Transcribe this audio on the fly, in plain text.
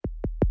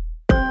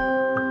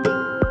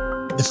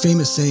The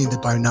famous saying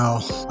that by now,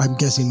 I'm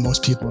guessing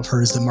most people have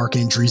heard is the Mark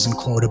Andreessen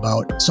quote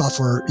about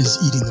software is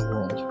eating the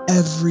world.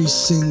 Every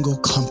single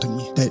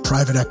company that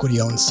private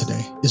equity owns today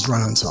is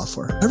run on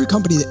software. Every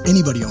company that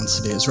anybody owns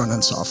today is run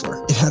on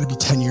software. It had to be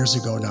 10 years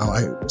ago now.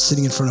 I was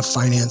sitting in front of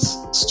finance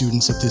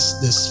students at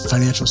this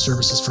financial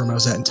services firm I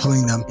was at and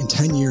telling them in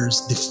 10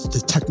 years,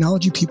 the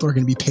technology people are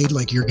going to be paid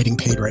like you're getting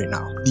paid right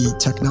now. The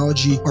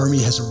technology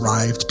army has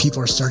arrived.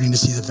 People are starting to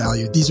see the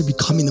value. These are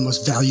becoming the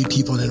most valued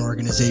people in an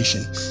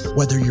organization.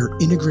 Whether you're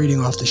integrating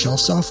off-the-shelf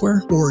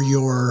software or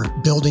you're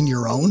building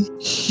your own,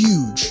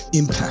 huge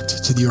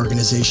impact to the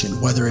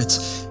organization, whether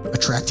it's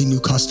attracting new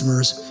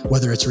customers,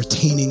 whether it's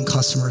retaining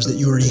customers that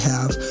you already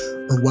have,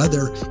 or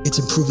whether it's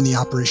improving the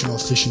operational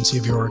efficiency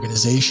of your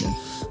organization.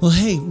 Well,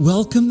 hey,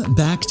 welcome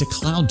back to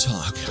Cloud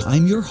Talk.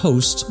 I'm your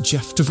host,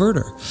 Jeff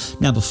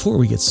DeVerter. Now, before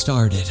we get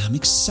started, I'm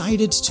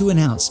excited to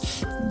announce,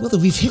 that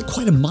we've hit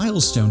quite a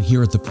milestone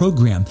here at the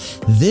program.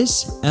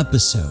 This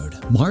episode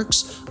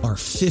marks our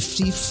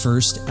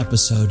 51st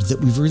episode that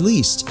we've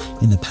released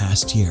in the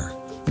past year.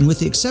 And with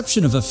the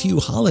exception of a few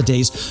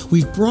holidays,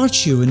 we've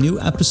brought you a new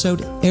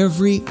episode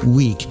every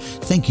week.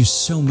 Thank you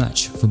so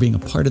much for being a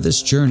part of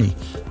this journey.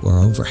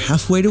 We're over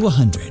halfway to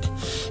 100.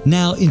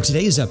 Now, in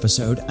today's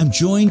episode, I'm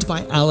joined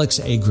by Alex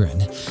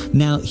Agren.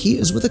 Now, he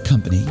is with a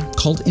company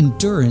called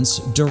Endurance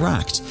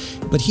Direct,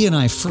 but he and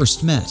I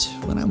first met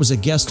when I was a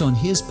guest on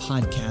his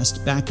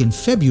podcast back in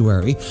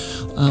February,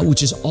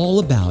 which is all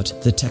about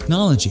the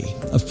technology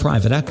of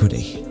private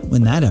equity.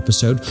 In that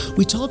episode,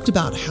 we talked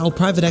about how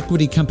private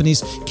equity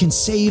companies can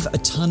save a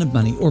ton of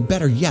money, or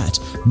better yet,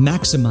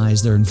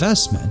 maximize their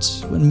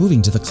investment when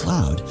moving to the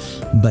cloud.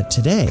 But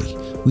today,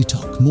 we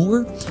talk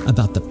more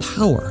about the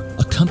power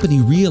a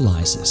company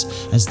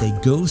realizes as they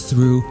go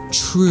through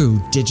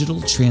true digital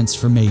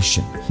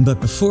transformation. But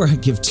before I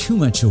give too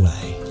much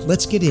away,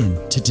 let's get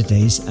into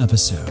today's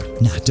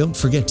episode. Now, don't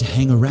forget to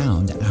hang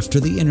around after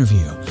the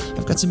interview.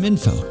 I've got some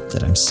info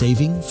that I'm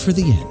saving for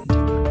the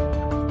end.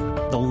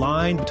 The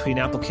line between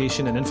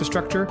application and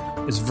infrastructure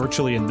is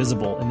virtually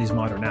invisible in these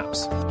modern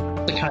apps.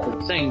 The kind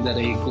of thing that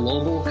a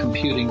global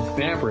computing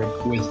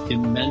fabric with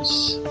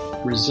immense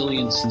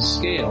resilience and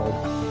scale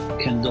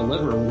can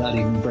deliver without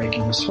even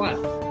breaking a sweat.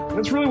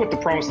 That's really what the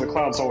promise of the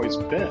cloud's always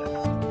been.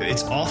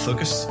 It's all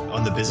focused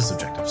on the business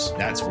objectives.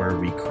 That's where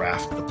we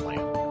craft the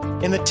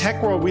plan. In the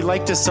tech world, we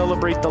like to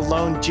celebrate the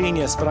lone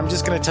genius, but I'm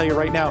just going to tell you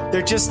right now,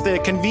 they're just the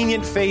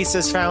convenient face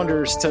as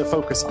founders to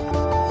focus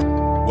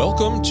on.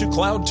 Welcome to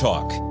Cloud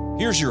Talk.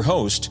 Here's your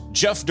host,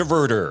 Jeff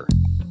DeVerter.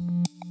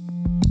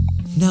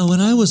 Now,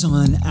 when I was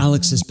on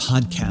Alex's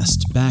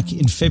podcast back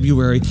in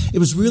February, it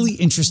was really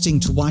interesting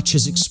to watch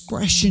his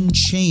expression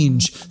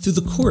change through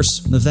the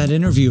course of that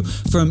interview,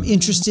 from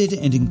interested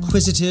and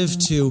inquisitive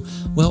to,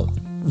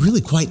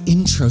 really quite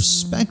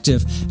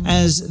introspective,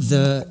 as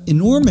the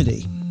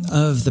enormity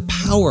of the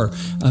power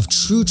of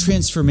true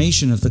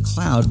transformation of the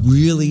cloud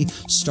really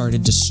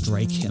started to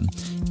strike him.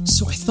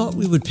 So I thought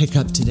we would pick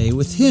up today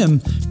with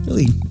him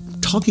really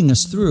talking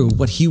us through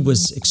what he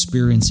was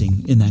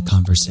experiencing in that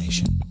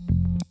conversation.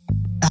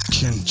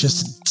 Action,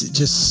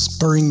 just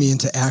spurring me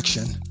into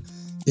action.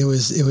 It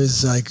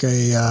was like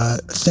a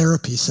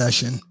therapy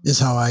session is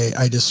how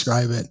I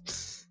describe it.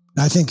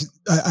 I think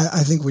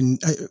when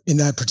in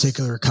that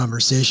particular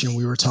conversation,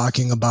 we were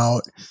talking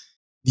about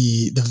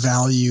the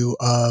value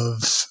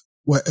of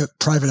what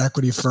private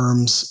equity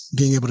firms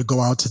being able to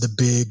go out to the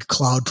big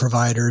cloud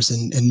providers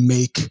and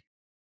make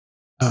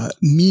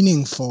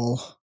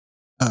meaningful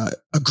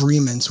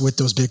agreements with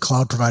those big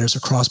cloud providers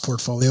across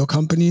portfolio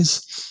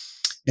companies.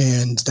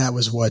 And that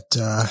was what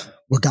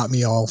got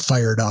me all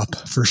fired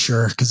up for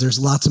sure, because there's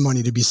lots of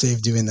money to be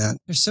saved doing that.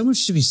 There's so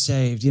much to be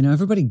saved.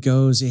 Everybody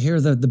goes, you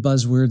hear the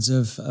buzzwords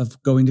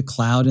of going to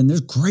cloud, and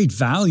there's great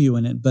value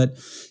in it. But,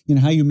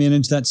 how you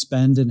manage that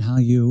spend and how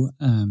you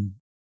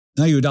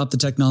adopt the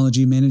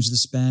technology, manage the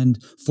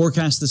spend,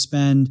 forecast the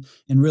spend,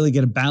 and really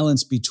get a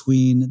balance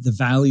between the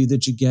value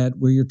that you get,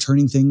 where you're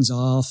turning things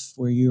off,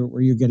 where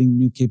you're getting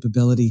new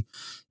capability.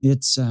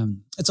 It's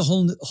a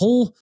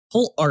whole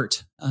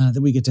art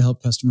that we get to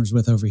help customers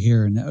with over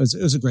here, and it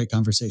was a great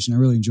conversation. I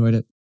really enjoyed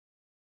it.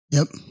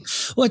 Yep.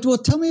 Well,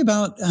 tell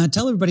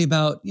everybody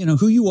about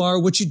who you are,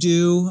 what you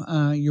do,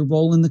 your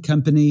role in the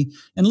company,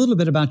 and a little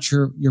bit about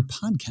your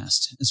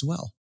podcast as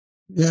well.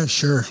 Yeah,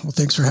 sure. Well,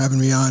 thanks for having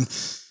me on.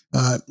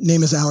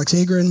 Name is Alex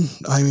Agren.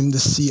 I'm the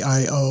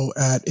CIO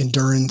at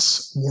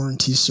Endurance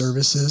Warranty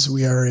Services.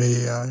 We are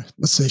a,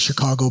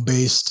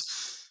 Chicago-based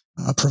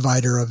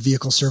provider of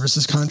vehicle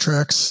services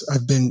contracts.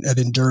 I've been at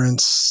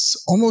Endurance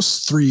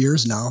almost 3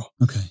 years now.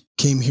 Okay.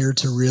 Came here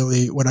to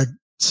really, what I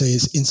say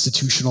is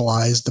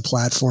institutionalize the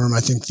platform. I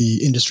think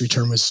the industry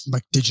term was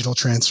like digital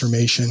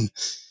transformation.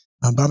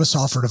 But I'm a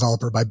software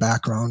developer by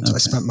background. Okay. I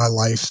spent my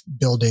life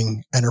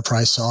building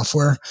enterprise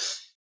software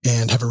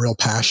and have a real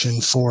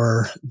passion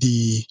for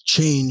the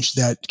change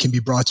that can be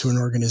brought to an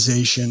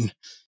organization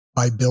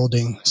by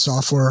building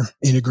software,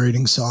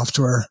 integrating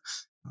software,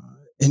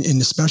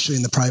 and especially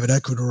in the private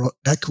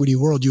equity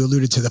world. You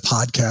alluded to the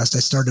podcast. I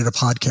started a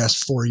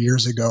podcast 4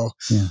 years ago.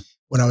 Yeah.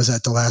 when I was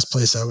at the last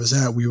place I was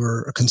at, we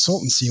were a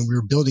consultancy and we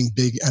were building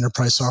big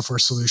enterprise software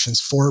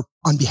solutions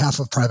on behalf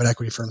of private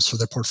equity firms for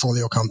their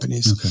portfolio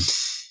companies.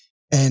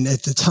 Okay. And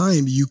at the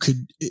time,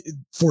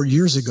 4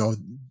 years ago,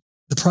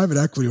 the private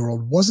equity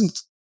world wasn't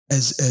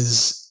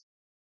as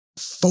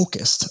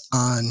focused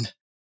on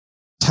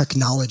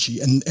technology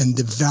and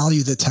the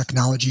value that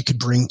technology could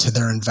bring to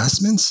their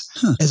investments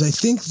as I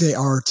think they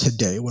are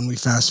today. When we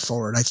fast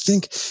forward, I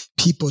think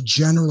people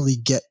generally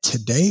get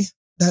today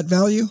that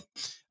value.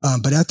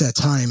 But at that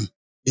time,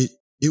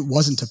 it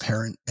wasn't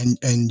apparent.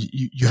 And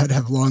you had to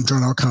have long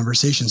drawn out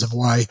conversations of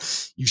why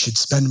you should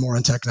spend more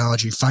on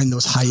technology, find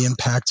those high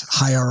impact,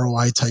 high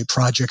ROI type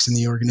projects in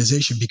the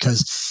organization.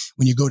 Because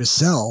when you go to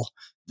sell,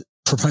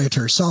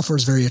 proprietary software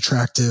is very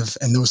attractive,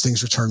 and those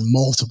things return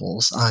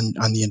multiples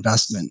on the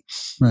investment.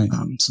 Right.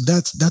 So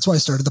that's why I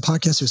started the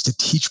podcast, was to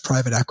teach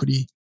private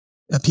equity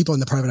people in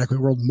the private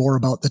equity world more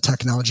about the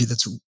technology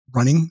that's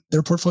running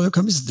their portfolio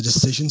companies, the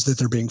decisions that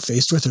they're being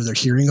faced with or they're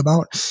hearing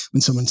about. When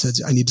someone says,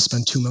 I need to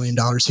spend $2 million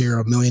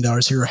here, $1 million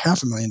here, or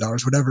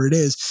 $500,000, whatever it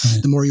is,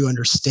 the more you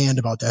understand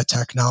about that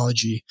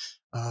technology,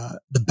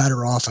 the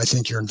better off I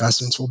think your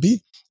investments will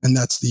be. And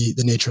that's the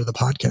nature of the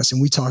podcast.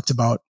 And we talked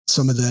about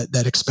some of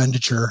that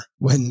expenditure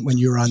when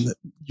you were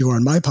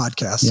on my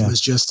podcast. It was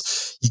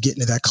just, you get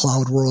into that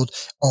cloud world,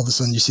 all of a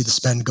sudden you see the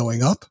spend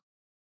going up.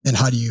 And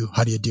how do you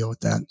deal with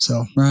that?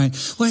 So right.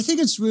 Well, I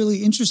think it's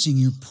really interesting,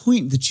 your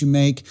point that you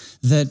make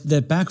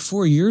that back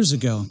 4 years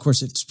ago, of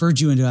course, it spurred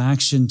you into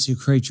action to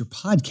create your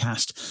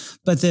podcast,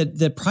 but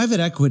that private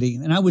equity,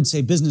 and I would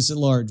say business at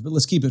large, but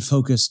let's keep it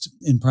focused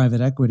in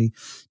private equity,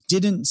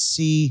 didn't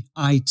see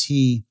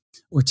IT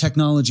or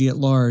technology at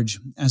large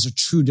as a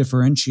true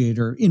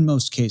differentiator in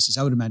most cases.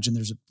 I would imagine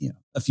there's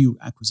a few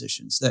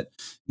acquisitions that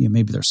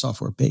maybe they're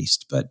software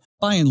based, but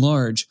by and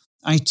large,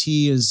 IT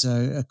is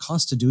a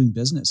cost of doing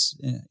business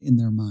in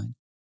their mind.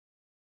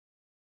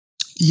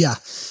 Yeah.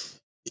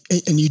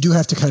 And you do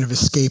have to kind of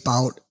escape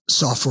out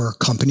software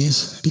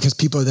companies, because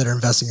people that are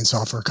investing in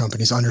software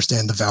companies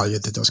understand the value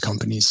that those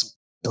companies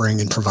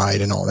bring and provide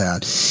and all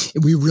that.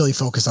 We really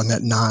focus on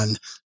that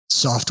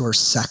non-software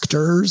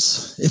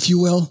sectors, if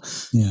you will.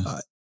 Yeah.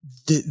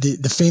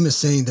 The famous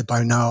saying that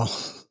by now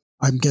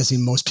I'm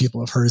guessing most people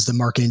have heard is the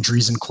Marc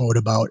Andreessen quote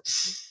about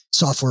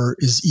software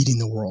is eating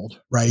the world,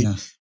 right? Yeah.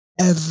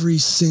 Every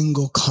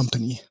single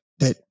company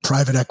that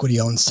private equity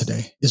owns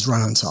today is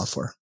run on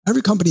software.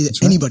 Every company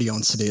that anybody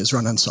owns today is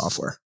run on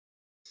software.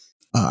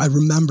 I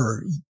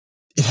remember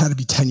it had to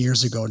be 10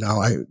 years ago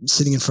now. I was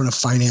sitting in front of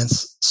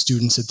finance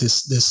students at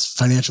this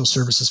financial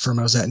services firm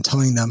I was at and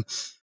telling them,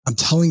 I'm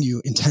telling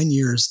you, in 10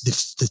 years,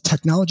 the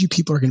technology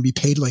people are going to be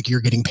paid like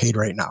you're getting paid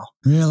right now.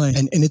 Really?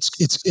 And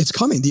it's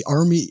coming. The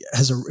army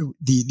has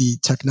the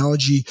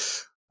technology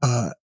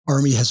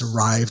army has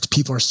arrived.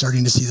 People are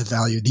starting to see the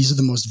value.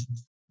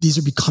 These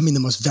are becoming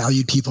the most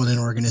valued people in an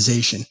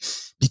organization,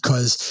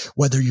 because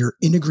whether you're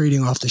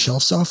integrating off the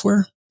shelf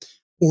software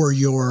or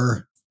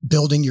you're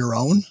building your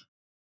own,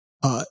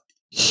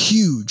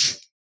 huge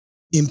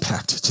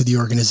impact to the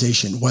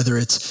organization, whether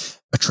it's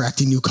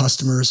attracting new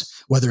customers,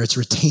 whether it's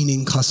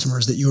retaining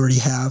customers that you already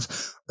have,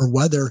 or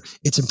whether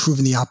it's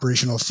improving the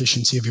operational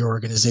efficiency of your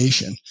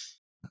organization.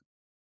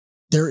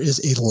 There is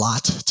a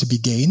lot to be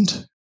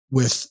gained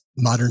with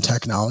modern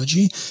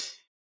technology.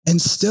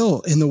 And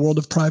still, in the world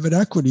of private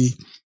equity,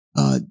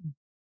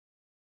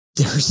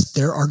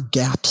 there are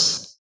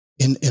gaps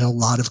in a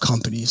lot of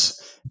companies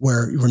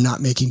where we're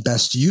not making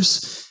best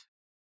use,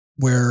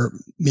 where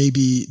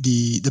maybe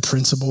the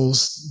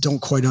principals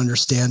don't quite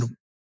understand.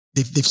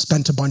 They've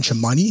spent a bunch of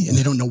money and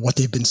they don't know what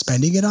they've been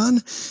spending it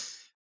on.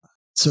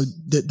 So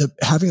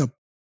having a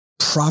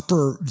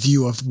proper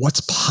view of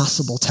what's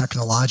possible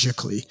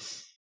technologically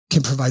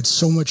can provide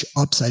so much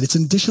upside. It's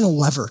an additional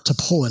lever to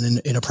pull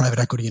in a private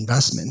equity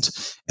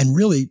investment, and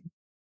really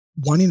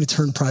wanting to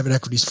turn private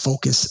equity's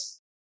focus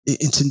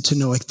into to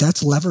know, like,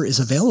 that lever is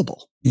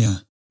available. Yeah.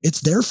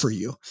 It's there for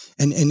you.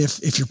 And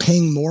if you're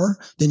paying more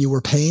than you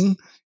were paying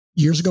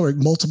years ago, or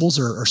multiples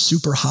are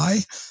super high,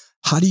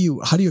 how do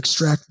you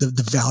extract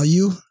the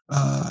value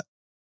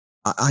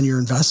on your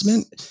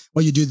investment?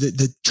 Well, you do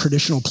the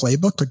traditional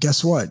playbook, but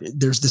guess what?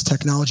 There's this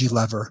technology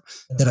lever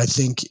that I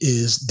think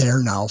is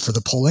there now for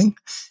the pulling,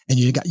 and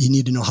you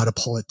need to know how to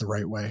pull it the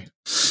right way.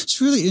 It's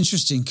really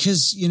interesting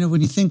because, when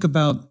you think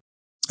about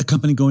a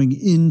company going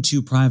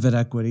into private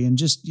equity, and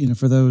just,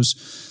 for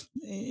those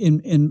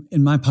in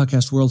my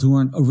podcast world who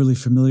aren't really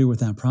familiar with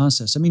that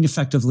process,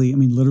 effectively,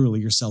 literally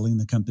you're selling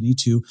the company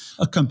to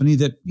a company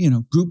that,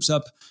 groups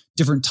up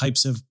different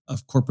types of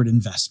corporate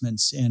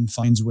investments and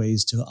finds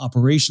ways to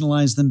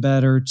operationalize them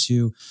better,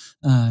 to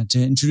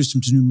introduce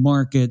them to new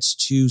markets,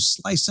 to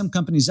slice some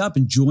companies up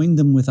and join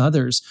them with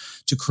others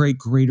to create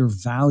greater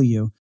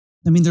value.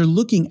 They're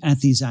looking at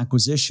these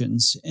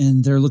acquisitions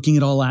and they're looking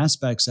at all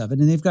aspects of it,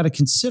 and they've got to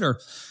consider,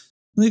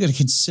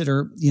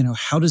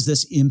 how does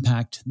this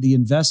impact the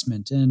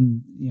investment?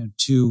 And,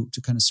 to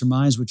kind of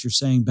surmise what you're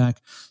saying,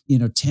 back,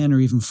 10 or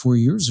even 4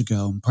 years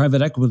ago,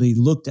 private equity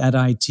looked at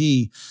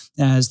IT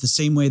as the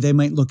same way they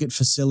might look at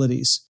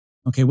facilities.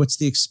 okay, what's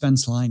the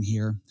expense line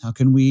here? How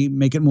can we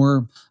make it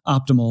more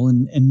optimal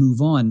and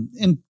move on?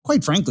 And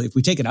quite frankly, if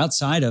we take it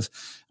outside of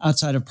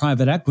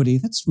private equity,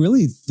 that's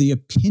really the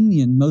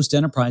opinion most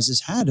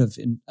enterprises had of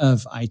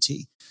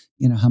IT.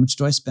 How much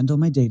do I spend on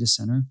my data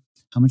center?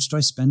 How much do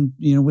I spend,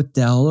 with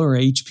Dell or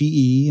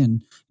HPE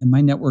and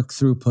my network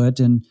throughput?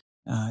 And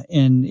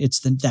it's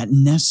that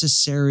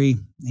necessary,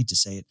 I hate to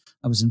say it,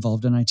 I was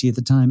involved in IT at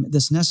the time,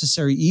 this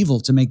necessary evil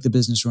to make the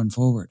business run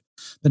forward.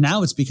 But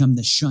now it's become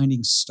this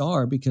shining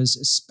star because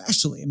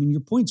especially,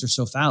 your points are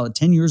so valid.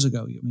 10 years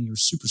ago, you're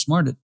super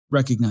smart at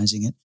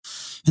recognizing it.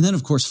 And then,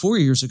 of course, 4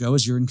 years ago,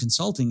 as you're in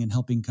consulting and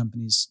helping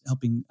companies,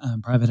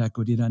 private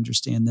equity to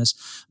understand this,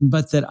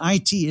 but that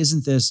IT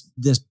isn't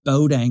this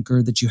boat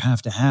anchor that you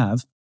have to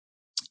have.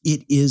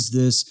 It is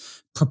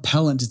this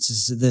propellant.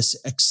 It's this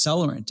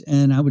accelerant.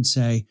 And I would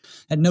say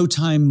at no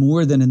time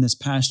more than in this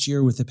past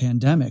year with the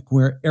pandemic,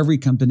 where every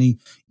company,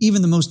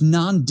 even the most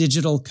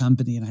non-digital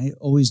company, and it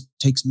always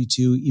takes me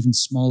to even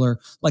smaller,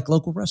 like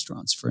local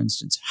restaurants, for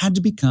instance, had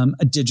to become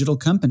a digital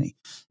company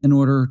in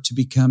order to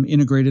become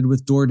integrated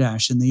with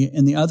DoorDash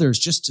and the others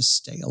just to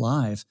stay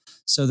alive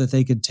so that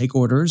they could take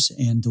orders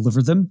and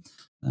deliver them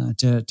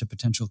to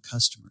potential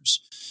customers.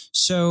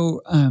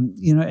 So,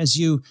 as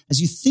you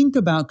think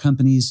about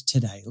companies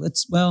today,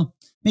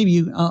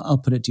 I'll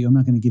put it to you. I'm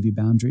not going to give you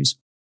boundaries.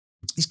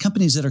 These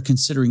companies that are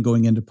considering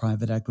going into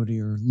private equity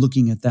or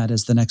looking at that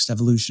as the next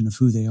evolution of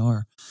who they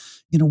are,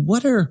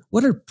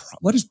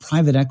 what is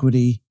private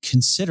equity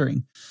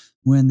considering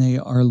when they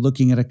are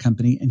looking at a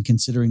company and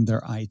considering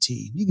their IT?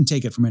 You can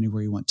take it from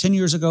anywhere you want. 10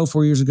 years ago,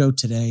 4 years ago,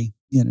 today,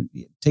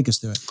 take us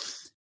through it.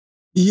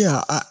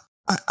 Yeah.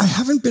 I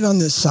haven't been on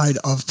this side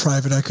of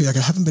private equity.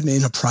 I haven't been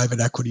in a private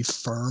equity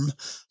firm,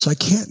 so I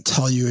can't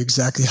tell you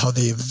exactly how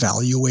they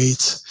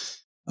evaluate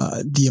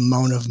the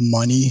amount of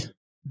money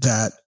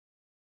that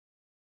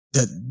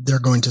they're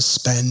going to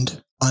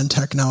spend on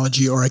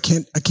technology, or I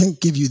can't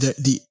give you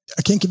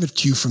I can't give it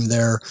to you from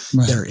their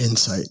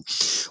insight.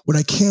 What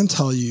I can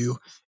tell you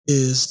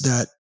is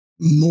that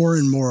more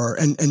and more,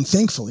 and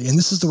thankfully, and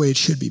this is the way it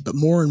should be, but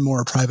more and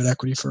more private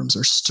equity firms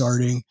are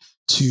starting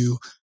to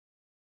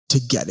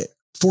get it.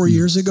 4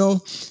 years ago,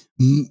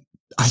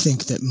 I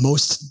think that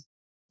most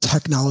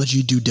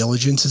technology due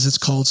diligence, as it's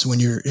called, so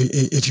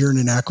if you're in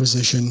an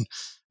acquisition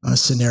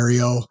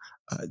scenario,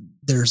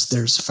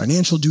 there's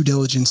financial due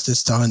diligence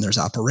that's done, there's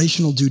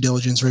operational due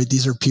diligence, right?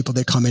 These are people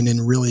that come in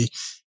and really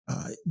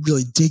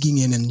digging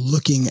in and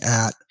looking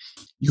at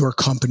your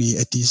company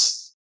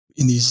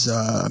from these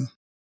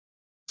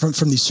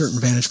certain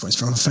vantage points,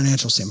 from a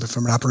financial standpoint,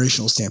 from an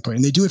operational standpoint,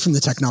 and they do it from the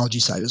technology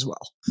side as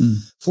well.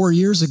 4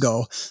 years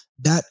ago,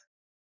 that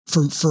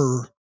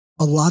for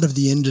a lot of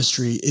the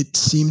industry, it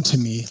seemed to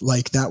me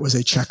like that was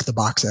a check the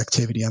box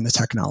activity on the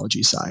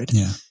technology side.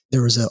 Yeah.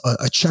 There was a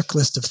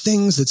checklist of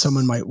things that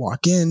someone might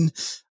walk in.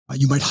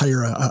 You might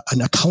hire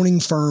an accounting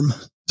firm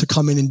to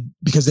come in, and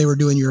because they were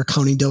doing your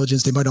accounting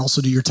diligence, they might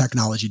also do your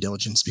technology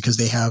diligence because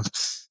they have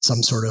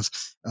some sort of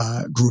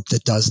group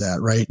that does that,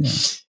 right?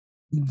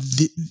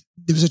 Yeah.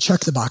 There was a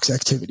check the box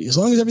activity. As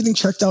long as everything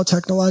checked out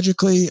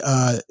technologically,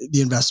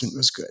 the investment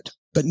was good.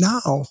 But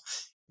now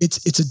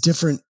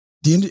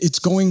it's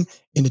going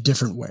in a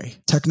different way.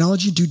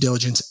 Technology due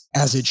diligence,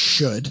 as it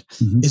should,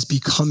 is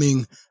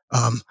becoming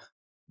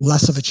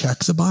less of a check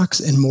the box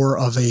and more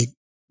of a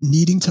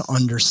needing to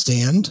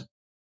understand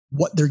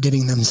what they're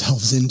getting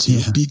themselves into,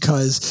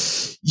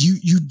 because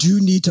you do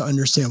need to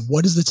understand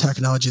what is the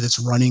technology that's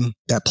running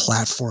that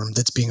platform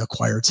that's being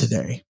acquired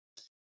today.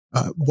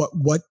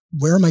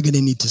 Where am I going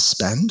to need to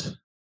spend?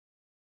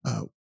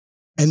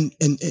 And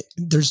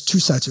there's two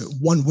sides to it.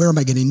 One, where am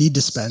I going to need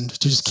to spend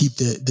to just keep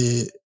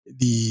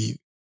the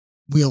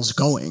wheels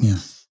going? Yeah.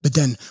 But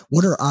then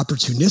what are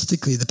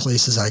opportunistically the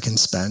places I can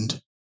spend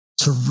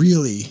to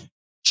really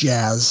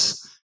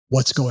jazz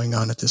what's going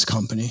on at this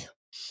company?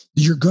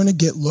 You're going to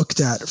get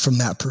looked at from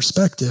that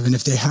perspective. And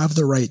if they have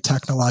the right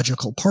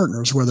technological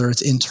partners, whether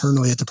it's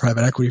internally at the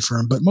private equity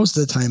firm, but most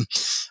of the time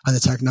on the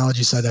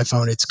technology side, I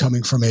found it's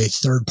coming from a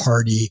third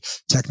party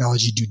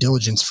technology due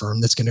diligence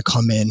firm that's going to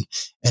come in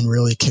and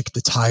really kick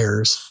the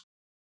tires.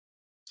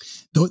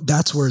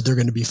 That's where they're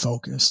going to be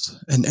focused.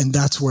 And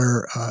that's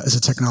where, as a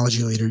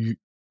technology leader,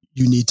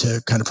 you need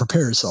to kind of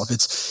prepare yourself.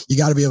 You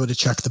got to be able to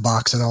check the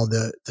box on all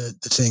the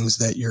things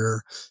that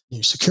your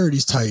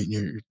security's tight and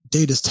your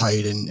data's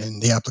tight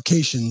and the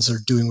applications are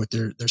doing what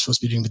they're supposed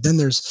to be doing. But then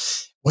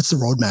what's the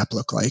roadmap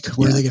look like?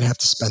 Where are they going to have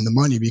to spend the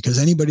money? Because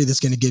anybody that's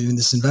going to get in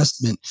this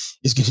investment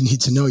is going to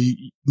need to know.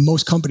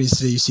 Most companies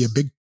today, you see a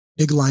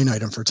big line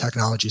item for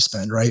technology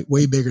spend, right?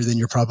 Way bigger than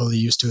you're probably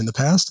used to in the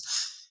past.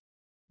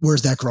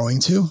 Where's that growing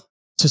to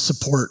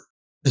support?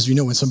 As we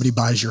know, when somebody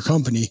buys your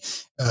company,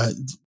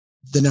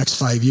 the next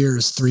 5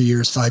 years, 3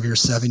 years, 5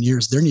 years, 7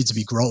 years, there needs to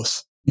be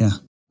growth. Yeah.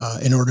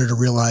 In order to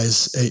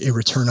realize a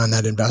return on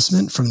that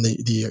investment from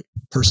the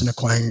person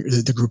acquiring,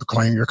 the group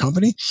acquiring your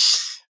company,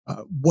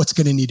 what's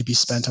going to need to be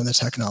spent on the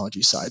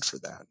technology side for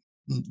that?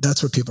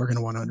 That's what people are going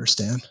to want to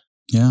understand.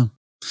 Yeah.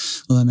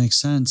 Well, that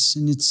makes sense.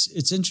 And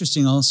it's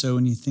interesting also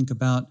when you think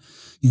about,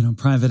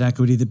 private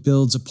equity that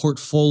builds a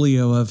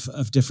portfolio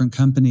of different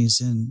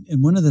companies.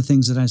 And one of the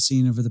things that I've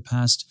seen over the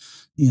past,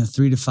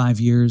 3 to 5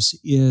 years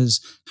is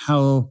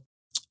how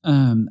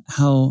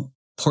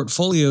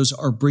portfolios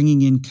are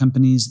bringing in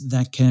companies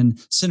that can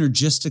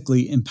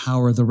synergistically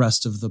empower the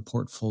rest of the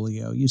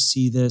portfolio. You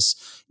see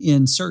this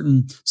in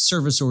certain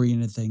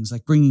service-oriented things,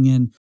 like bringing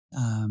in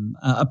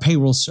a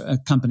payroll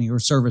company or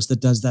service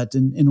that does that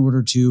in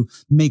order to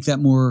make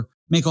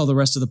all the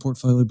rest of the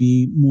portfolio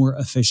be more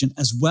efficient,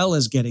 as well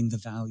as getting the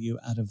value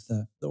out of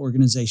the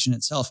organization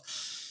itself.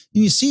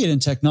 And you see it in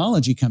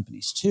technology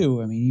companies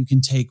too. I mean, you can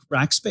take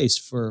Rackspace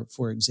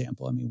for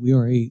example. I mean,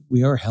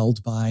 we are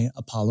held by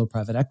Apollo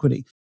Private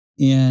Equity,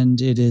 and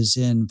it is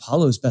in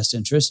Apollo's best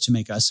interest to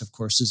make us, of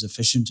course, as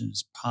efficient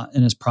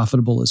and as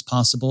profitable as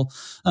possible,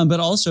 but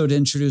also to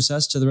introduce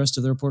us to the rest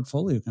of their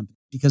portfolio company,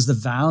 because the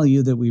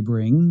value that we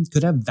bring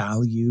could have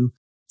value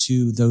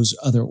to those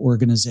other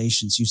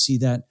organizations. You see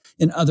that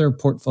in other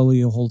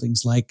portfolio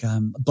holdings like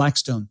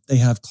Blackstone. They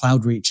have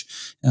CloudReach,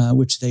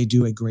 which they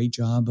do a great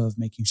job of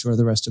making sure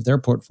the rest of their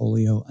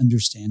portfolio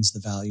understands the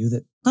value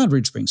that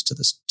CloudReach brings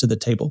to the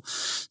table.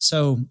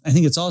 So I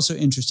think it's also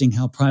interesting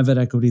how private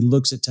equity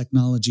looks at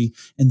technology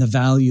and the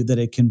value that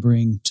it can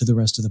bring to the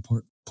rest of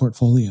the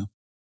portfolio.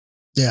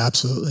 Yeah,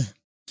 absolutely.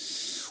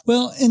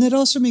 Well, and it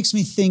also makes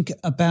me think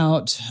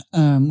about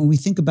when we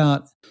think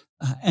about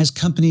as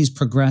companies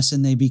progress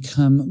and they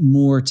become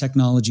more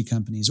technology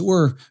companies,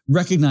 or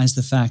recognize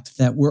the fact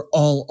that we're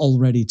all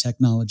already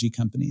technology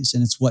companies,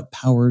 and it's what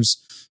powers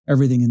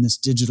everything in this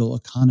digital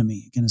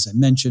economy. Again, as I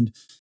mentioned,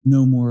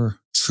 no more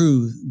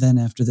true than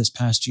after this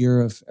past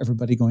year of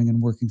everybody going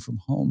and working from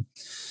home.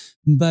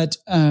 But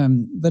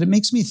it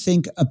makes me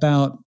think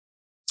about,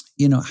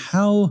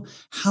 how,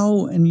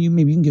 and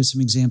maybe you can give some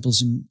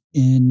examples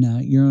in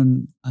your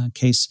own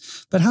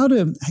case, but how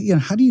do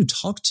you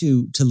talk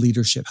to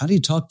leadership? How do you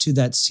talk to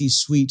that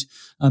C-suite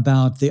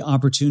about the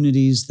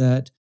opportunities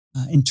that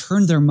and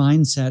turn their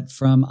mindset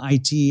from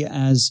IT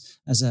as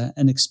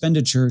an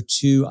expenditure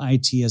to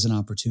IT as an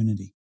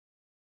opportunity?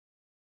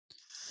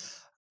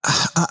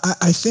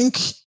 I think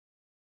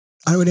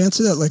I would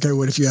answer that like I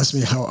would if you asked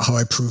me how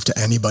I prove to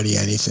anybody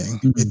anything.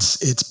 Mm-hmm.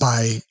 It's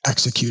by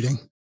executing.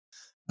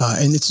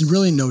 And it's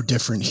really no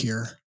different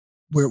here.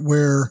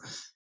 Where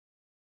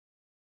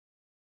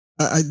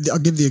I'll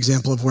give the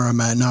example of where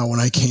I'm at now. When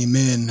I came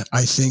in,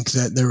 I think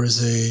that there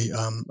was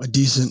a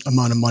decent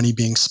amount of money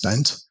being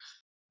spent.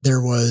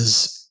 There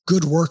was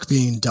good work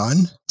being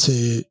done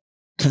to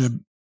kind of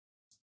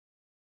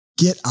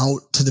get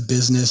out to the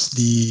business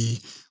the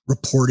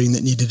reporting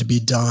that needed to be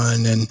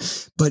done,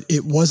 but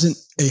it wasn't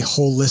a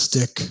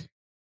holistic,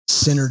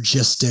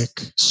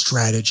 synergistic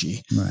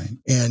strategy. Right.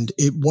 And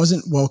it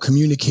wasn't well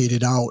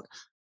communicated out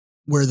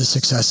where the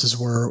successes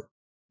were,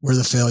 where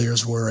the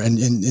failures were.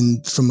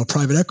 And from a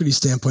private equity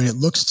standpoint, it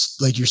looks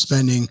like you're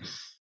spending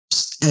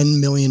 $10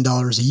 million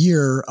a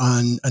year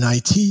on an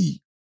IT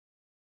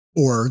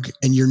org,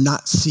 and you're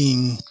not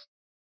seeing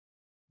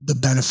the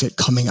benefit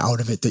coming out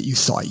of it that you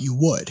thought you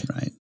would.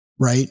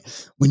 Right.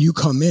 When you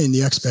come in,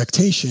 the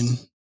expectation,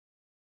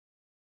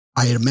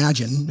 I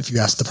imagine, if you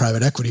ask the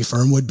private equity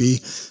firm, would be,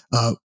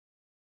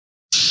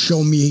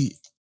 show me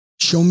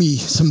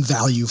some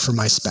value for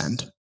my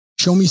spend.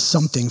 Show me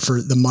something for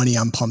the money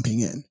I'm pumping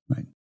in.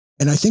 Right.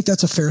 And I think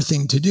that's a fair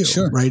thing to do.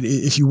 Sure. Right.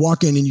 If you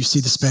walk in and you see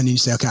the spend and you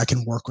say, okay, I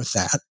can work with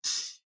that.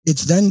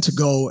 It's then to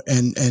go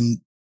and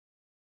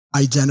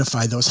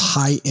identify those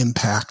high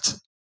impact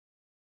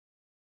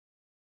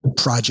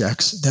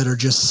projects that are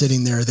just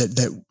sitting there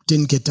that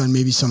didn't get done.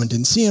 Maybe someone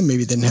didn't see them,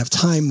 maybe didn't have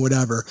time,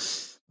 whatever.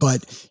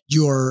 But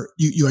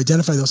you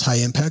identify those high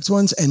impact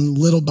ones, and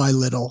little by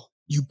little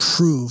you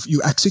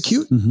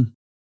execute, mm-hmm.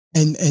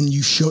 and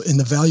you show, and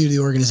the value of the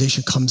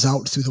organization comes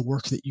out through the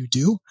work that you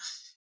do,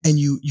 and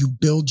you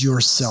build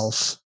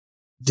yourself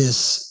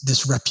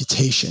this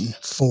reputation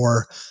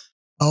for,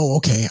 oh,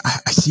 okay,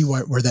 I see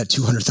where that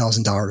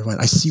 $200,000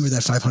 went. I see where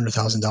that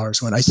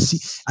 $500,000 went.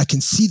 I can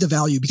see the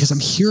value because I'm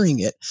hearing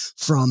it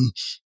from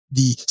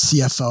the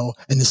CFO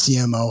and the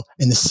CMO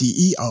and the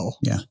CEO.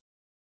 Yeah.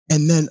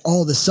 And then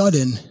all of a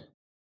sudden,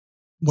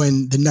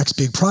 when the next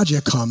big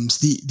project comes,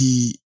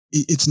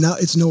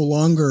 it's no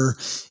longer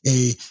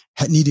a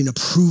needing to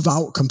prove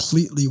out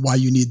completely why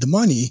you need the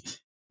money.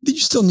 You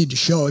still need to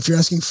show, if you're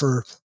asking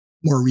for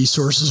more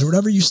resources or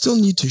whatever, you still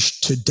need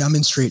to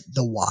demonstrate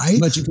the why,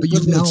 but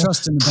you've now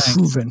trust in the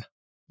proven. Bank.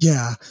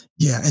 Yeah.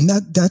 And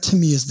that to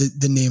me is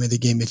the name of the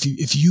game.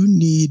 If you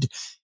need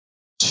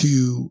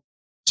to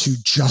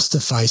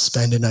justify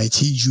spend in IT,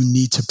 you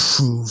need to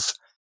prove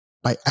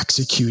by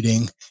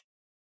executing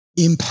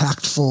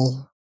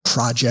impactful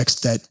projects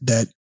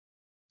that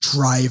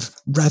drive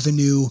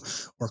revenue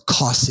or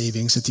cost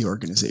savings at the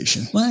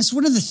organization. Well, that's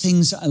one of the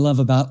things I love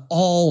about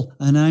all,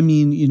 and I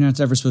mean, you're not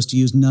ever supposed to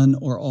use none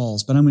or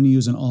alls, but I'm going to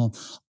use an all.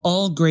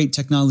 All great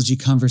technology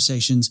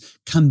conversations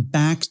come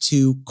back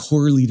to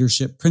core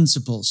leadership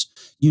principles.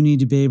 You need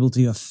to be able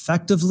to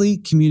effectively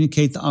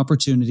communicate the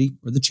opportunity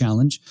or the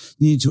challenge.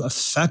 You need to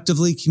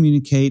effectively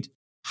communicate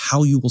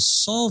how you will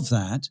solve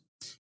that.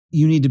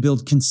 you need to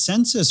build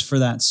consensus for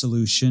that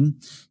solution.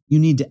 You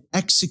need to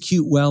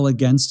execute well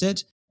against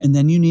it. And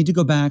then you need to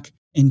go back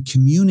and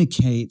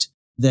communicate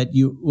that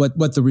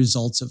what the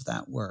results of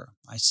that were.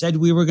 I said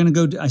we were going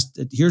to go,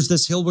 here's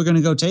this hill we're going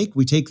to go take.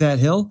 We take that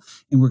hill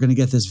and we're going to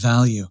get this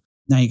value.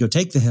 Now you go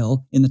take the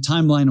hill in the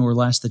timeline or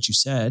less that you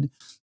said,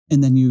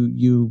 and then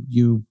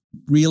you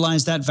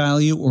realize that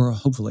value, or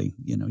hopefully,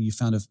 you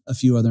found a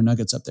few other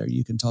nuggets up there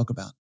you can talk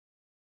about.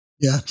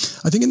 Yeah.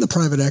 I think in the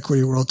private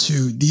equity world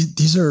too,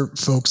 these are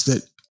folks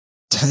that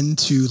tend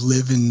to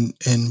live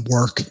and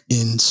work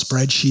in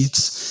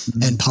spreadsheets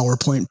and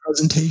PowerPoint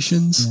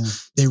presentations.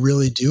 Yeah. They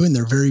really do. And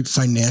they're very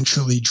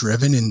financially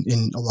driven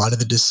in a lot of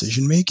the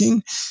decision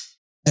making.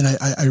 And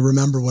I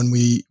remember when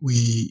we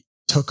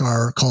took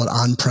our, call it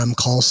on-prem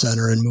call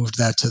center and moved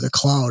that to the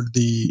cloud,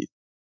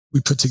 we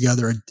put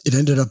together, it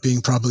ended up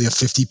being probably a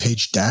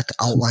 50-page deck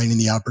outlining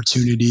the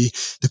opportunity,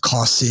 the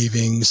cost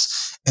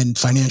savings, and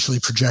financially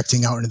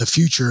projecting out into the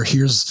future.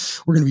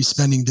 We're going to be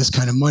spending this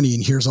kind of money,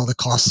 and here's all the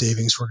cost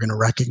savings we're going to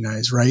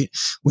recognize, right?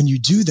 When you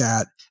do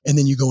that, and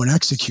then you go and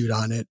execute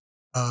on it,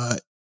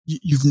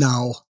 you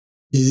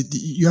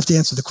have to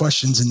answer the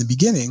questions in the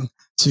beginning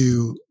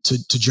to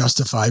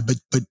justify,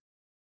 but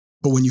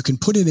when you can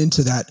put it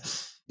into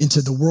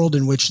the world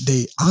in which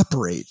they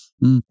operate,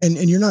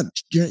 and you're not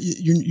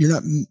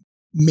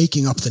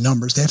making up the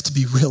numbers. They have to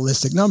be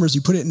realistic numbers.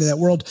 You put it into that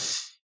world,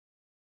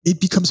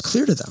 it becomes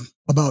clear to them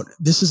about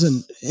this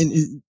isn't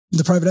in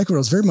the private equity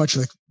world. It's very much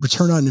like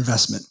return on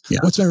investment. Yeah.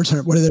 What's my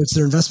return? Whether it's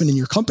their investment in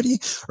your company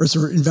or it's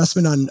their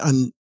investment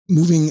on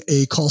moving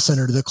a call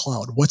center to the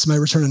cloud. What's my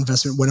return on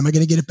investment? When am I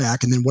going to get it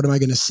back? And then what am I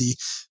going to see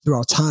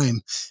throughout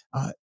time?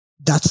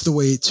 That's the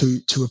way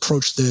to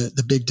approach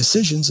the big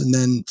decisions. And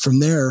then from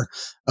there,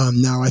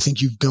 now I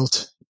think you've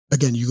built,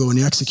 again, you go and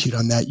execute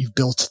on that. You've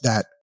built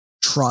that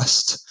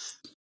trust,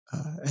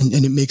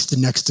 and it makes the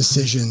next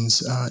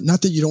decisions,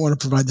 not that you don't want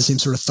to provide the same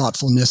sort of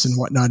thoughtfulness and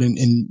whatnot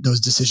in those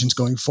decisions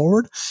going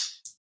forward,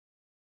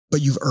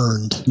 but you've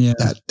earned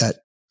that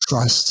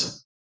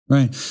trust.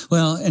 Right.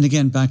 Well, and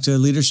again, back to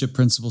leadership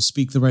principles,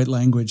 speak the right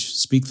language,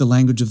 speak the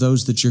language of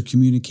those that you're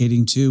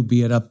communicating to,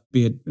 be it up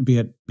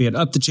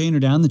the chain or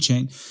down the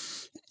chain.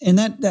 And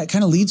that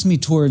kind of leads me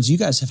towards, you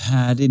guys have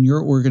had in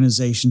your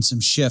organization some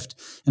shift.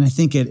 And I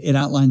think it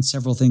outlines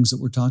several things that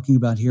we're talking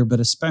about here, but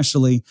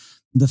especially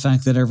the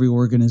fact that every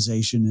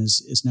organization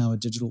is now a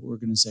digital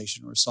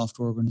organization or a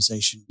software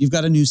organization. You've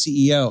got a new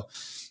CEO.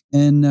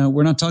 And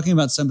we're not talking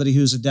about somebody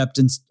who's adept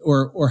in,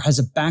 or has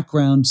a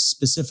background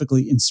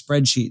specifically in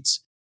spreadsheets.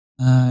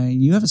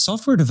 You have a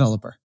software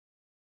developer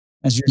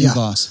as your new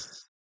boss.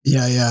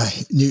 Yeah.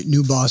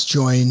 New boss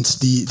joined.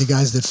 The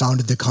guys that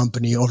founded the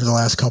company over the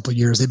last couple of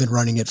years, they've been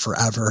running it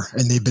forever,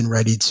 and they've been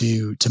ready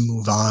to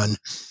move on.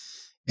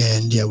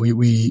 And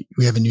we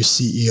have a new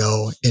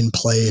CEO in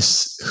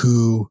place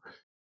who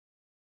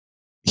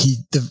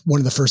one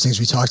of the first things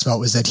we talked about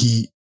was that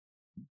he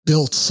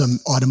built some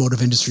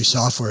automotive industry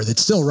software that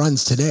still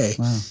runs today.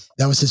 Wow.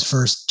 That was his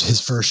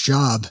first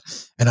job.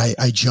 And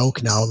I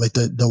joke now, like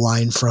the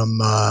line from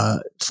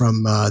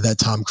that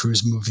Tom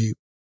Cruise movie.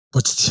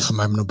 I'm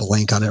going to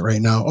blank on it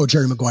right now. Oh,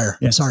 Jerry Maguire.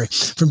 Yeah. Sorry.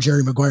 From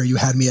Jerry Maguire, you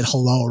had me at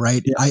hello,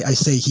 right? Yeah. I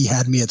say he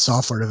had me at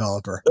software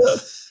developer,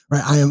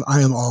 right?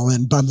 I am all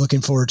in, but I'm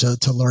looking forward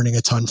to learning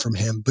a ton from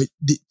him. But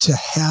to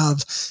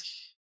have,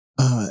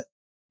 I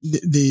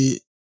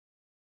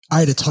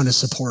had a ton of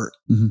support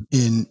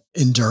in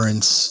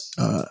Endurance,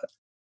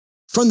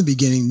 from the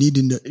beginning.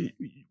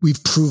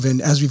 We've proven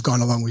as we've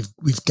gone along,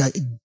 we've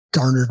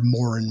garnered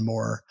more and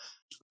more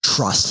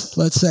trust,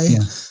 let's say.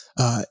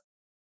 Yeah.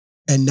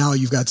 And now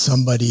you've got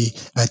somebody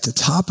at the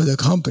top of the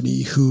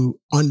company who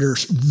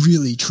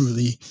really,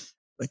 truly,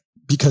 like,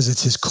 because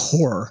it's his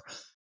core,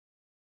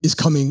 is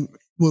coming.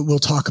 We'll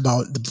talk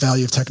about the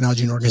value of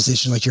technology in an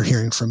organization, like you're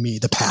hearing from me,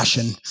 the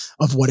passion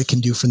of what it can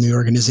do from the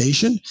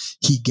organization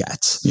he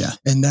gets. Yeah.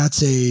 And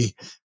that's it's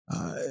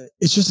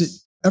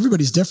just,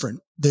 everybody's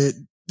different.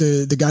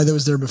 The guy that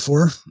was there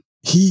before,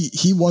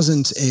 he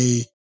wasn't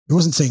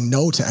saying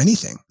no to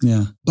anything.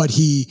 Yeah. But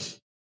he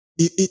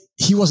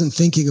wouldn't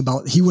think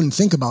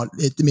about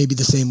it maybe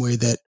the same way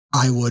that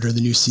I would or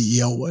the new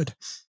CEO would.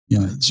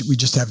 Yeah. We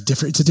just have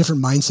it's a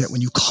different mindset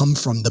when you come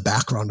from the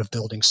background of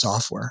building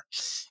software.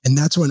 And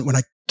that's when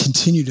I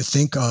continue to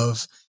think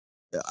of,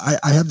 I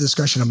have the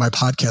discussion on my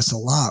podcast a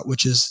lot,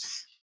 which is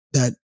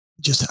that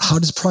just how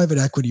does private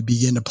equity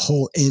begin to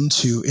pull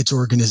into its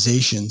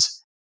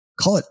organizations,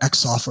 call it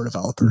ex-software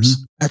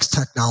developers,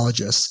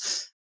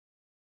 ex-technologists,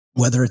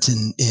 whether it's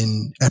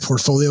in at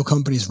portfolio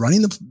companies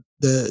running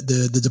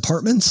the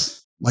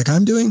departments like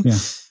I'm doing,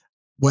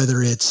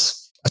 whether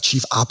it's a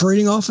chief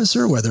operating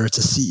officer, whether it's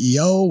a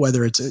CEO,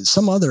 whether it's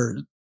some other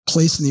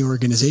place in the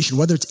organization,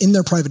 whether it's in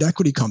their private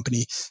equity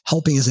company,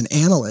 helping as an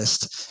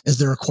analyst as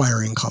they're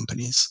acquiring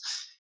companies.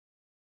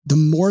 The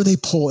more they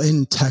pull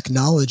in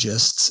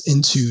technologists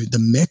into the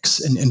mix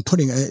and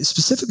putting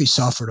specifically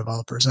software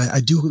developers, I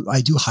do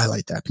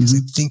highlight that because I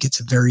think it's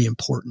very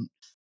important.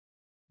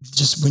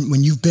 Just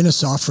when you've been a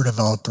software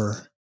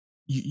developer,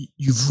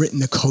 you've written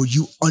the code,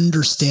 you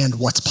understand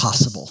what's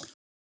possible.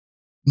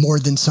 more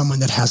than someone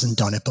that hasn't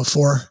done it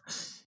before.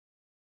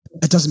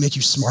 It doesn't make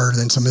you smarter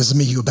than someone. It doesn't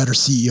make you a better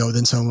CEO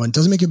than someone. It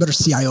doesn't make you a better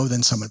CIO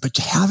than someone. But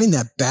having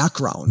that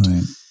background,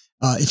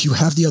 if you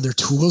have the other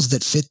tools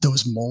that fit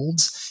those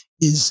molds,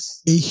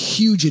 is a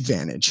huge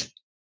advantage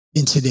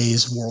in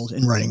today's world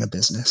in running a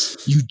business.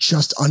 You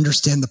just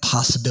understand the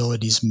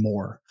possibilities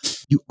more.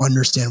 You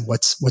understand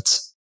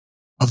what's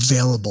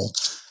available.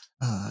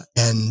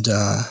 And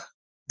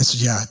so,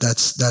 yeah,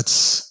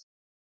 that's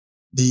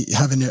the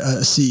having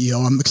a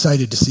CEO. I'm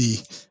excited to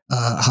see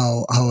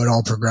how it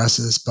all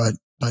progresses, but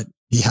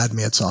he had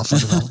me at software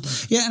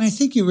development. Yeah, and I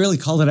think you really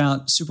called it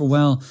out super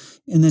well,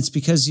 and that's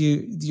because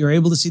you're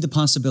able to see the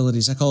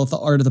possibilities. I call it the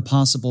art of the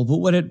possible. But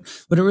what it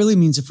really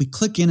means, if we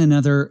click in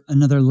another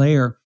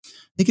layer,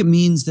 I think it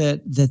means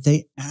that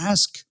they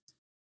ask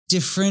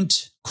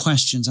different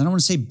questions. I don't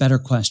want to say better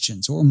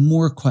questions or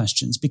more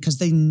questions, because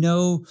they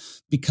know,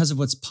 because of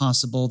what's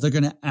possible, they're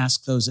going to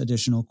ask those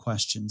additional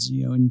questions.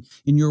 In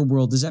your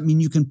world, does that mean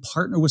you can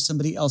partner with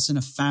somebody else in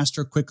a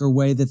faster, quicker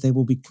way, that they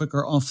will be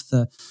quicker off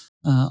the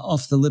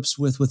lips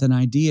with an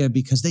idea,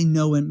 because they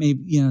know it may,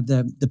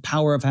 the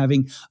power of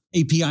having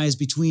APIs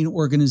between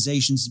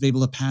organizations to be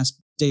able to pass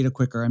data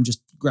quicker. I'm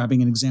just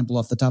grabbing an example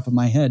off the top of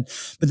my head,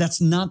 but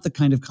that's not the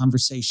kind of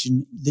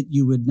conversation that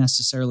you would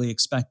necessarily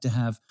expect to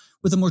have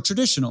with a more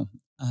traditional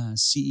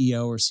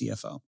CEO or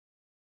CFO.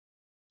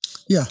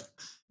 Yeah.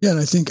 And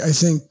I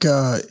think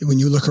when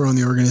you look around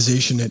the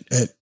organization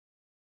at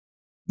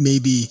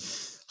maybe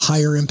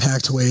higher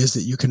impact ways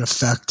that you can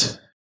affect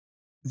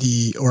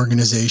the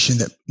organization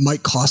that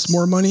might cost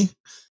more money,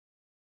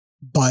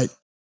 but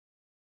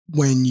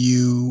when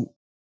you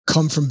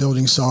come from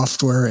building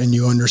software and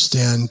you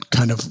understand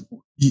kind of,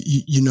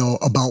 you know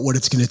about what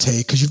it's going to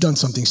take, because you've done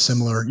something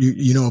similar,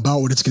 you know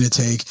about what it's going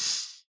to take,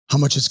 how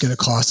much it's going to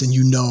cost, and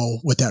you know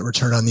what that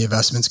return on the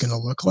investment is going to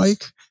look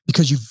like,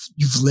 because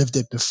you've lived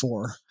it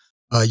before.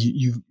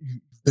 You've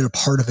been a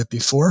part of it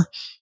before.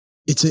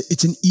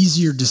 It's an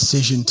easier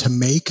decision to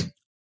make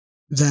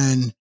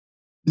than,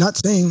 not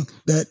saying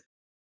that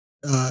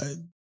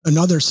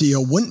another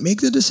CEO wouldn't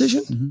make the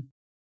decision,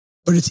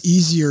 but it's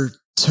easier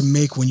to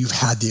make when you've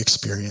had the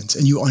experience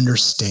and you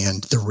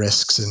understand the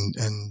risks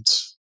and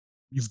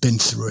you've been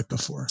through it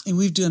before. And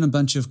we've done a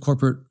bunch of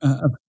corporate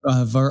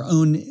of our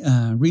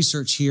own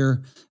research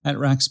here at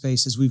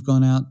Rackspace as we've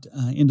gone out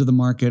into the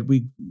market.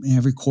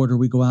 Every quarter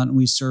we go out and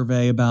we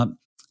survey about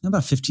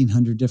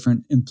 1,500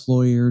 different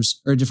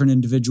employers or different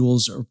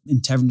individuals or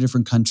in 10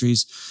 different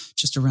countries,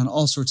 just around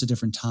all sorts of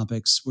different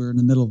topics. We're in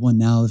the middle of one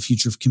now, the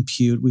future of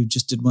compute. We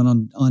just did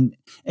one on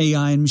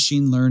AI and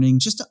machine learning,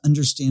 just to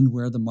understand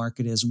where the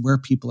market is and where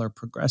people are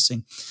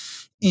progressing.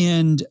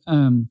 And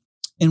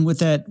what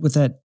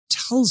that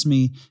tells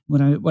me,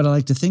 what I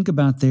like to think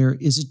about there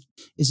is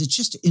it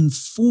just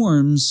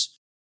informs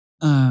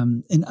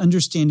and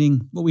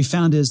understanding. What we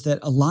found is that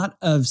a lot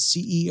of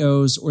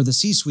CEOs or the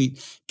C-suite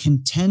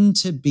can tend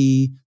to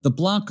be the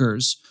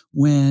blockers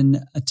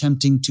when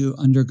attempting to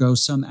undergo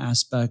some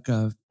aspect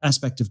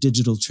of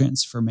digital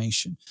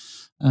transformation.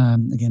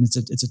 Again,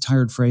 it's a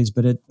tired phrase,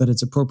 but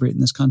it's appropriate in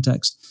this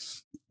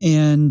context.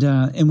 And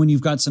when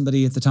you've got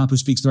somebody at the top who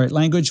speaks the right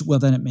language, well,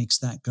 then it makes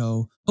that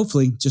go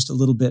hopefully just a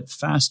little bit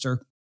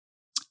faster.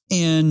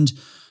 And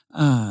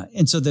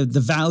so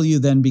the value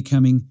then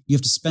becoming, you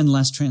have to spend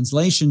less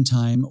translation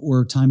time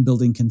or time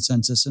building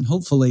consensus. And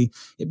hopefully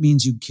it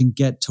means you can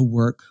get to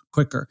work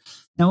quicker.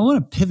 Now I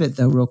want to pivot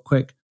though real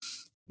quick.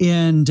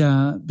 And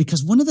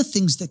because one of the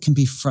things that can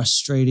be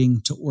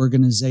frustrating to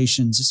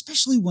organizations,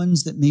 especially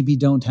ones that maybe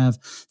don't have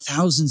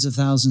thousands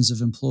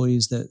of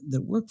employees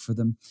that work for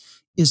them,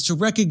 is to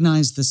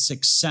recognize the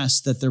success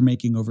that they're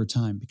making over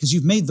time. Because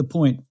you've made the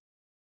point.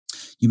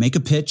 You make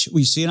a pitch,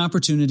 you see an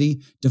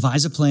opportunity,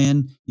 devise a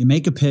plan, you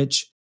make a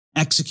pitch,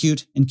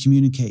 execute and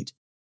communicate.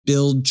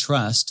 Build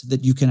trust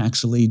that you can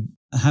actually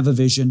have a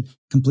vision,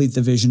 complete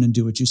the vision, and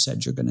do what you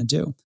said you're going to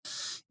do.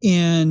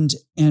 And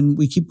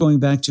we keep going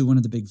back to one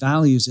of the big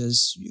values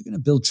is you're going to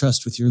build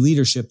trust with your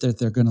leadership that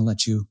they're going to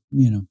let you,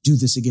 do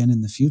this again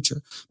in the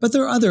future. But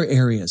there are other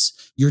areas.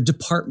 Your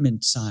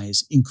department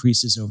size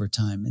increases over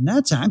time. And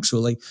that's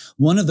actually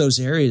one of those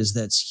areas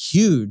that's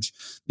huge,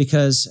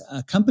 because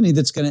a company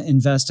that's going to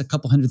invest a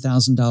couple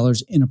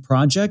 $100,000 in a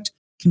project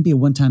can be a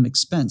one-time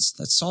expense.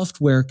 That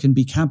software can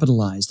be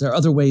capitalized. There are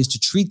other ways to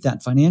treat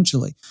that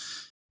financially.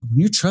 When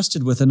you're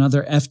trusted with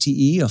another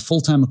FTE, a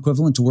full-time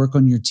equivalent to work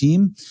on your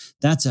team,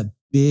 that's a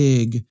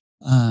big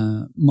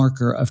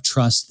marker of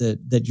trust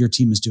that your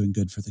team is doing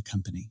good for the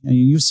company. And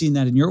you've seen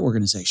that in your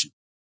organization.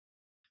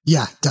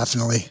 Yeah,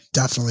 definitely.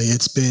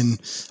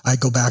 I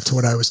go back to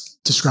what I was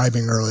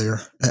describing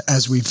earlier.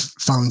 As we've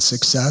found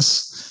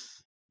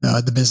success,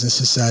 the business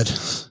has said,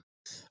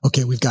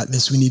 okay, we've got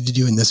this we need to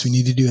do, and this we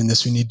need to do, and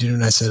this we need to do.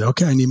 And I said,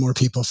 okay, I need more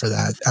people for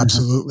that.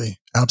 Absolutely.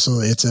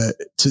 Absolutely. It's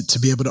to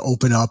be able to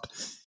open up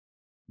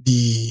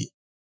the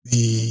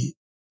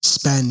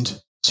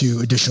spend to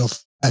additional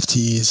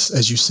FTEs,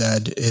 as you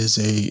said, is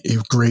a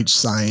great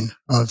sign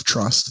of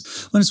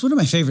trust. Well, it's one of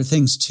my favorite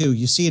things too.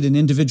 You see it in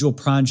individual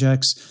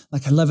projects.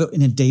 Like I love it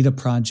in a data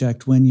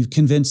project when you've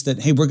convinced that,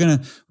 hey, we're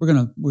gonna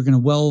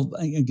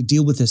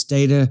deal with this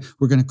data.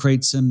 We're gonna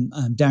create some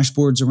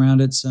dashboards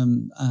around it,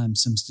 some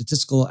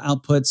statistical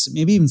outputs,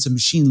 maybe even some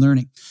machine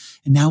learning.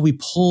 And now we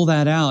pull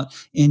that out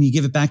and you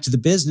give it back to the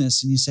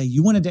business and you say,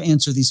 you wanted to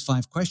answer these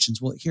 5 questions.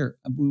 Well, here,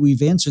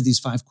 we've answered these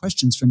 5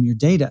 questions from your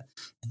data.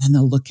 And then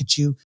they'll look at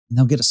you and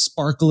they'll get a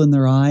sparkle in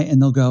their eye and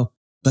they'll go,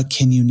 but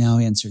can you now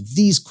answer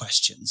these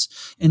questions?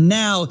 And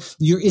now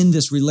you're in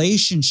this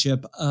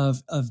relationship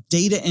of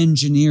data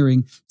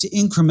engineering to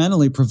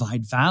incrementally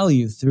provide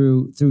value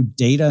through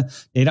data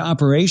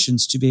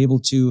operations to be able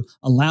to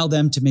allow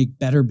them to make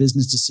better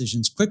business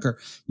decisions quicker.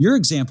 Your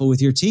example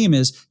with your team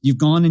is you've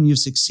gone and you've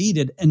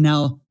succeeded. And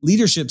now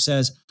leadership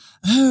says,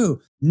 oh,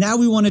 now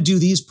we want to do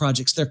these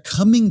projects. They're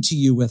coming to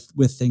you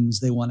with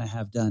things they want to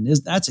have done.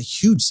 That's a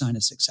huge sign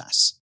of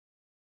success.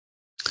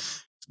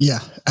 Yeah,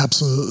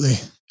 absolutely.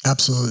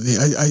 Absolutely.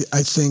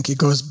 I think it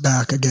goes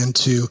back again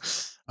to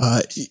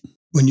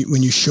when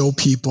you show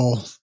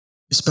people,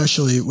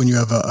 especially when you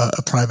have a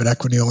private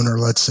equity owner,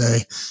 let's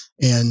say,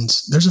 and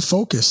there's a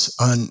focus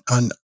on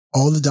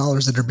all the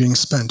dollars that are being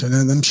spent. And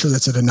I'm sure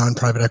that's at a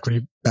non-private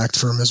equity backed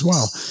firm as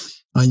well.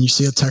 And you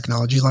see a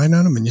technology line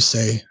on them and you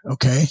say,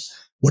 okay,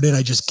 what did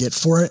I just get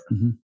for it?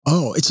 Mm-hmm.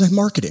 Oh, it's like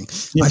marketing.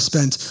 Yeah. I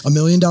spent $1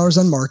 million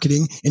on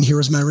marketing and here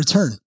was my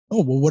return.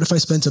 Oh, well, what if I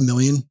spent $1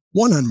 million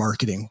on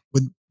marketing?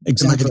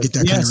 Exactly. Am I going to get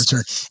that kind of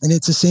return? And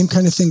it's the same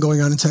kind of thing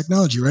going on in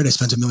technology, right? I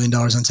spent $1 million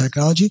on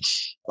technology.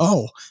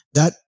 Oh,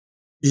 that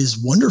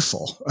is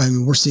wonderful. I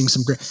mean, we're seeing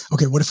some great.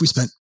 Okay, what if we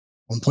spent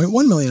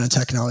 1.1 million on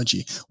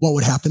technology? What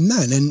would happen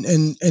then?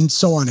 And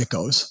so on it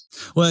goes.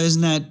 Well,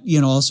 isn't that,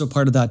 also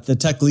part of that? The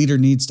tech leader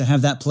needs to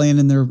have that plan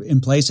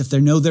in place. If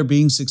they know they're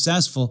being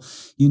successful,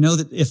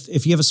 that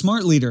if you have a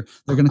smart leader,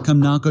 they're going to come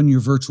knock on your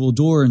virtual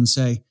door and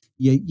say,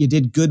 you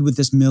did good with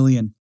this $1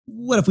 million.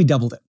 What if we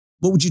doubled it?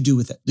 What would you do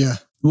with it? Yeah.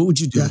 What would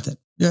you do with it?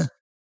 Yeah.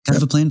 Kind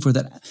of a plan for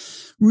that.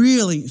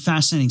 Really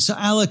fascinating. So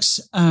Alex,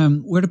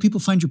 where do people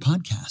find your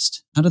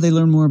podcast? How do they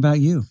learn more about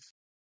you?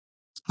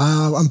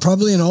 I'm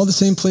probably in all the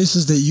same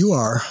places that you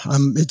are.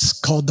 It's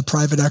called the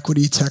Private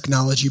Equity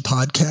Technology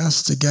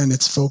Podcast. Again,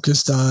 it's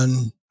focused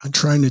on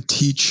trying to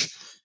teach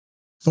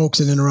folks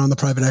in and around the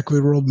private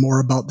equity world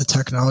more about the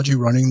technology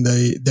running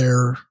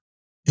their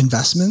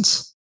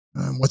investments,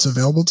 what's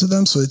available to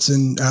them. So it's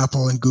in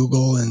Apple and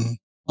Google and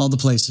all the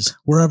places,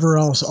 wherever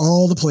else,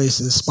 all the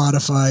places,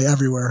 Spotify,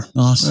 everywhere.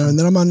 Awesome. And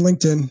then I'm on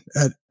LinkedIn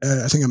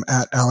I think I'm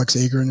at Alex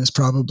Agron is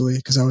probably,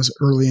 because I was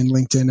early in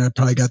LinkedIn. I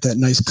probably got that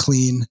nice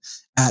clean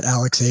at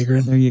Alex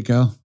Agron. There you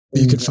go.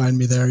 You can find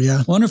me there.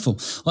 Yeah. Wonderful.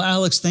 Well,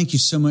 Alex, thank you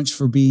so much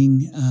for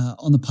being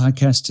on the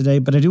podcast today.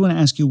 But I do want to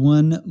ask you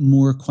one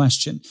more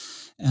question.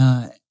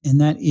 And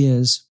that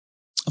is,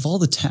 of all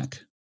the tech,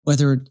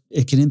 whether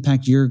it can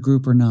impact your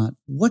group or not,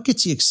 what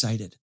gets you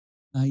excited?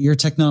 You're a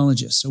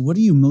technologist. So what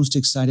are you most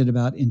excited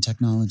about in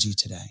technology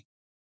today?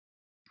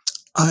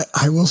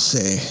 I will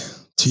say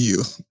to you,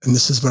 and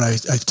this is what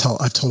I've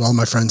told all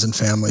my friends and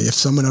family, if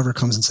someone ever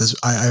comes and says,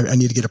 I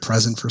need to get a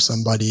present for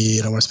somebody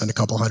and I want to spend a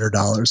couple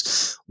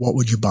 $100, what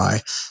would you buy?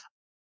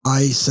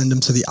 I send them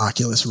to the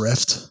Oculus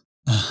Rift.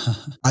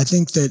 I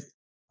think that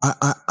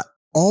I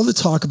all the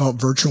talk about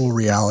virtual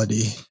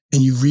reality,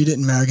 and you read it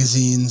in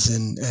magazines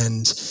and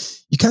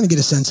you kind of get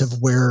a sense of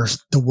where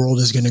the world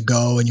is going to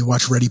go, and you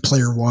watch Ready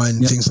Player One,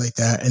 things like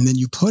that. And then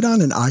you put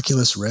on an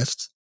Oculus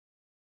Rift.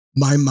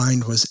 My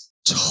mind was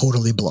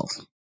totally blown.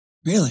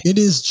 Really? It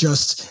is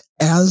just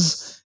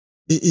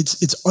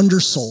it's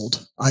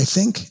undersold, I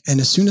think. And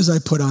as soon as I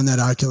put on that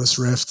Oculus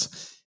Rift,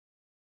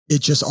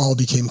 it just all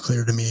became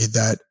clear to me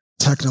that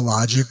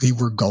technologically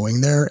we're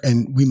going there,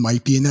 and we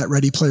might be in that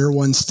Ready Player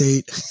One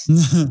state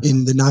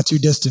in the not too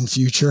distant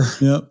future.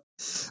 Yep.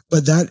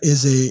 But that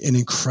is an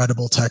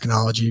incredible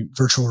technology.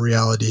 Virtual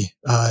reality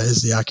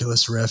is the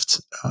Oculus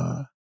Rift.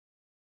 And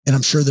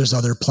I'm sure there's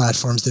other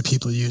platforms that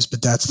people use,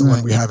 but that's the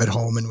one we have at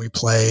home and we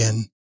play.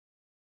 And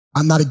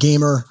I'm not a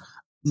gamer,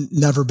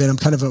 never been. I'm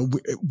kind of a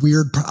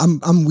weird,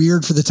 I'm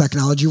weird for the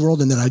technology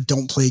world, and that I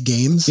don't play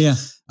games. Yeah.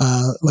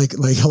 Like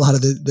a lot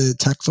of the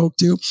tech folk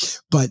do.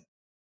 But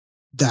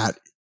that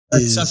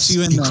is sucks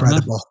you in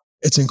incredible. Though,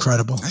 huh? It's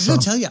incredible. I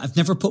gotta tell you, I've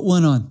never put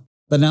one on.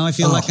 But now I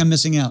feel like I'm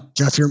missing out.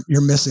 Jeff, you're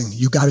missing.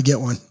 You got to get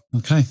one.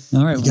 Okay.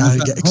 All right. You got to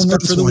get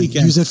expense for the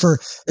weekend. Use it for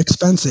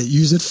expense it.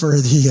 Use it for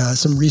the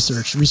some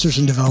research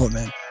and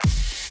development.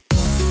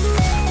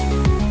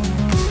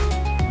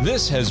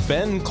 This has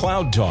been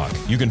Cloud Talk.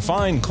 You can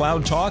find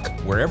Cloud Talk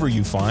wherever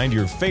you find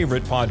your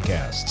favorite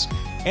podcasts.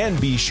 And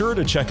be sure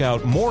to check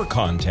out more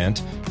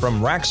content from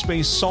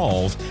Rackspace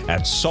Solve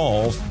at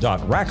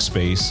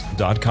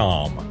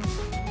solve.rackspace.com.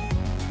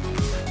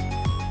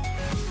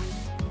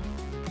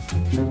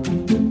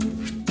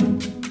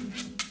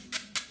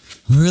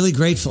 really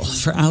grateful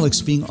for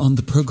Alex being on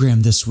the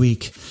program this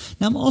week.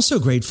 Now, I'm also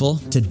grateful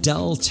to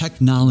Dell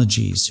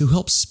Technologies, who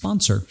helps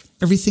sponsor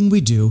everything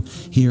we do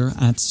here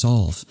at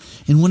Solve.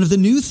 And one of the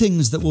new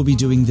things that we'll be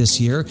doing this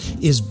year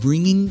is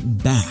bringing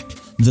back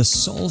the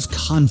Solve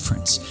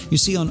Conference. You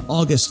see, on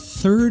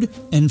August 3rd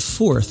and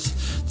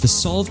 4th, the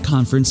Solve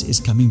Conference is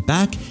coming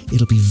back.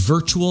 It'll be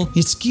virtual.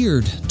 It's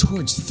geared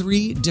towards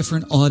 3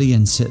 different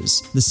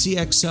audiences: the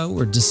CXO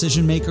or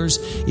decision makers,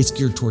 it's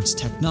geared towards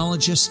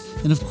technologists,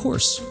 and of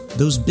course,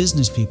 those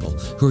business people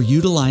who are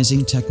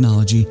utilizing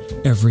technology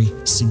every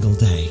single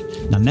day.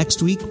 Now,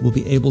 next week, we'll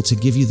be able to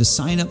give you the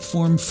sign-up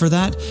form for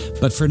that,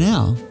 but for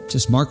now,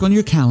 just mark on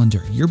your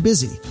calendar, you're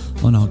busy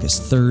on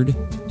August 3rd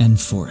and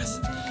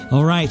 4th.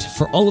 All right,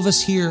 for all of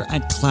us here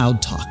at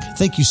Cloud Talk,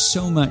 thank you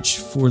so much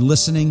for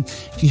listening.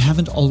 If you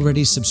haven't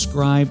already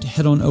subscribed,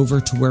 head on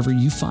over to wherever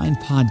you find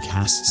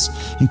podcasts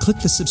and click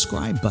the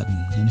subscribe button.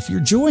 And if you're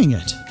enjoying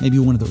it, maybe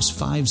one of those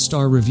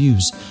 5-star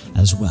reviews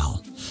as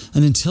well.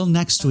 And until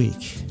next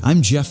week,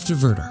 I'm Jeff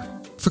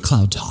DeVerter for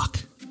Cloud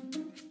Talk.